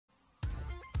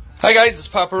Hi guys, it's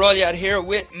Papa Rolyat here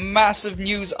with massive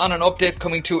news on an update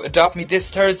coming to Adopt Me this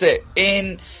Thursday.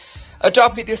 In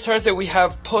Adopt Me this Thursday we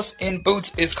have Puss in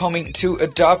Boots is coming to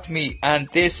Adopt Me, and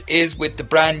this is with the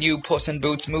brand new Puss in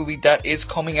Boots movie that is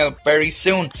coming out very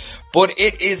soon. But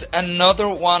it is another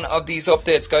one of these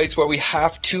updates, guys, where we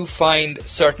have to find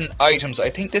certain items. I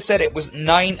think they said it was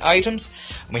 9 items.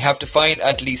 And we have to find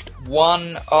at least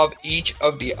one of each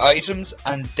of the items.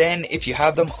 And then if you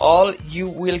have them all, you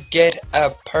will get a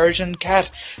Persian cat.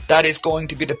 That is going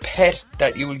to be the pet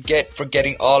that you will get for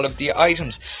getting all of the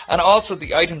items. And also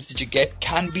the items that you get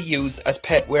can be used as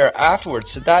pet wear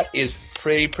afterwards. So that is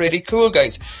pretty cool,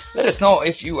 guys. Let us know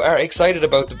if you are excited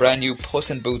about the brand new Puss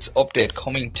in Boots update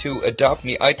coming to Adopt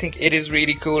Me. I think it is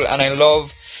really cool, and I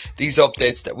love these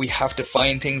updates that we have to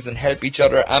find things and help each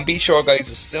other. And be sure, guys,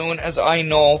 as soon as I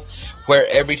know where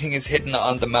everything is hidden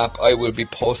on the map, I will be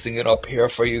posting it up here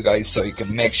for you guys, so you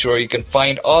can make sure you can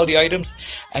find all the items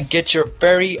and get your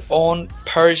very own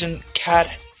Persian cat.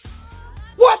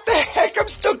 What the heck? I'm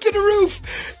stuck to the roof.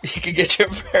 You can get your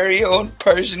very own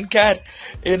Persian cat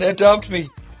in Adopt Me.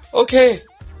 Okay,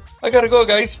 I gotta go,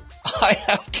 guys. I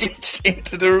have glitched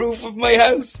into the roof of my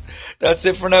house. That's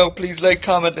it for now. Please like,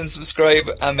 comment and subscribe,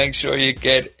 and make sure you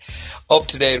get up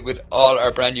to date with all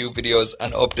our brand new videos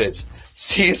and updates.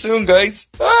 See you soon, guys.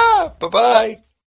 Bye bye.